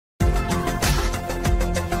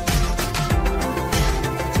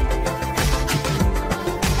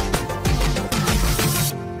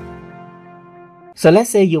So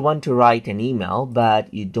let's say you want to write an email,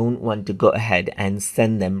 but you don't want to go ahead and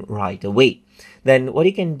send them right away. Then what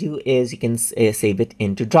you can do is you can save it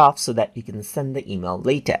into drafts so that you can send the email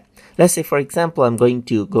later. Let's say, for example, I'm going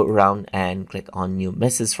to go around and click on new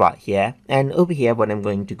message right here. And over here, what I'm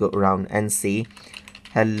going to go around and say,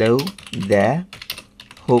 hello there.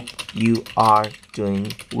 Hope you are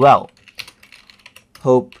doing well.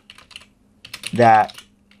 Hope that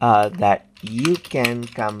you can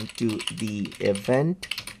come to the event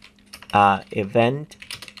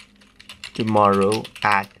tomorrow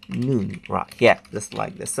at noon right here, just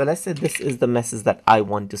like this. So let's say this is the message that I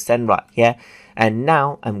want to send right here, and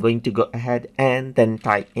now I'm going to go ahead and then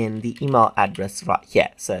type in the email address right here.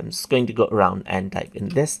 So I'm just going to go around and type in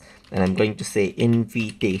this, and I'm going to say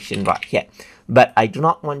invitation right here. But I do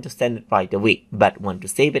not want to send it right away, but want to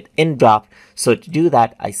save it in draft. So to do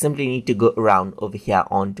that, I simply need to go around over here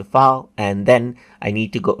onto file, and then I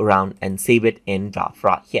need to go around and save it in draft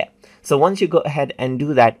right here. So once you go ahead and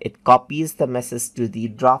do that, it copies the message to the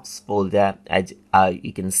drafts folder, as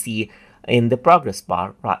you can see in the progress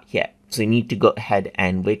bar right here. So you need to go ahead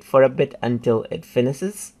and wait for a bit until it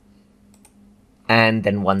finishes. And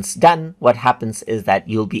then once done, what happens is that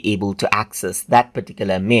you'll be able to access that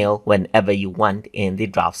particular mail whenever you want in the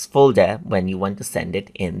drafts folder when you want to send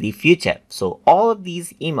it in the future. So all of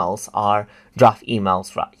these emails are draft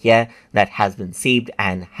emails right here that has been saved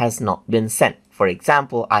and has not been sent. For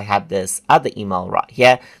example, I have this other email right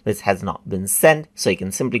here which has not been sent, so you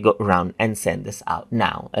can simply go around and send this out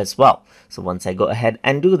now as well. So once I go ahead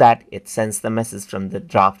and do that, it sends the message from the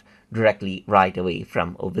draft directly right away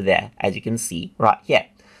from over there, as you can see right here.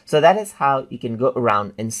 So that is how you can go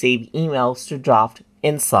around and save emails to draft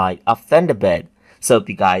inside of Thunderbird. So hope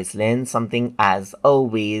you guys learned something as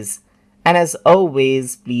always. And as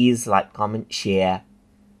always, please like, comment, share,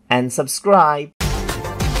 and subscribe.